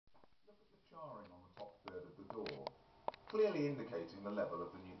clearly indicating the level of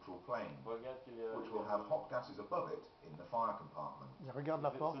the neutral plane, which will have hot gases above it in the fire compartment. Il regarde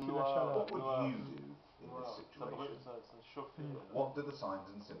la porte, il la chaleur. What would you do in this situation? What do the signs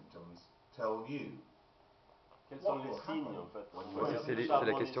and symptoms tell you? Quels sont les signes en fait? C'est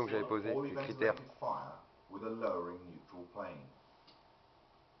la question que j'avais posée, All les critères. ventilated fire with a lowering neutral plane.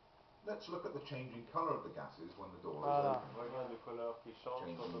 Let's look at the changing colour of the gases when the door is open. Regarde le couleur qui change quand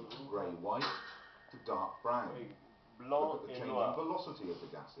Changing on from ouvre. grey-white to dark brown. Blanc Look at the et changing noir. velocity of the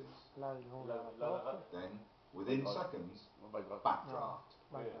gases. Là, ils vont vers la porte. Then, within seconds, backdraft.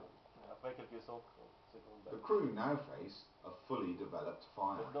 Oui. Après quelques secondes. The crew now face a fully developed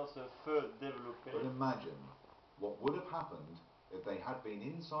fire. Dans ce feu développé, But imagine what would have happened if they had been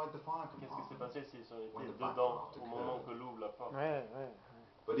inside the fire qu'est-ce qui s'est compartment. passé s'ils ont when été the dedans backdraft au moment occurred. que l'ouvre la porte? Ouais, ouais.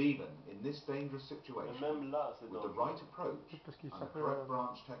 But even in this dangerous Et situation, même là, c'est with the dangereux. right approach Parce qu'il and the s'appelle, correct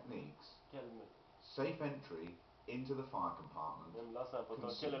branch techniques, Calme. safe entry into the fire compartment Même là, c'est important.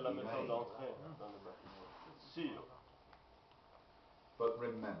 can Quelle est la simply be méthode made. d'entrée dans le bâtiment? Sûr. But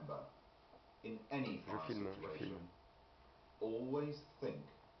remember, in any fire filme. situation, always think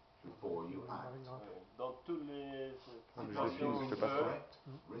before you act. Dans toutes les And by situations using de the feu, correct,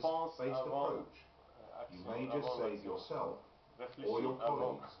 pense risk-based avant approach, you action, may just avant save l'action. yourself or Réfléchis your avant.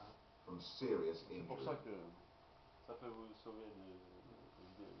 colleagues from serious C'est pour injury. ça que ça peut vous sauver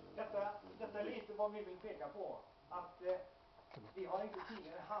Detta är lite vad vi vill peka på, att vi har inte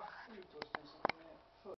tidigare haft utrustning som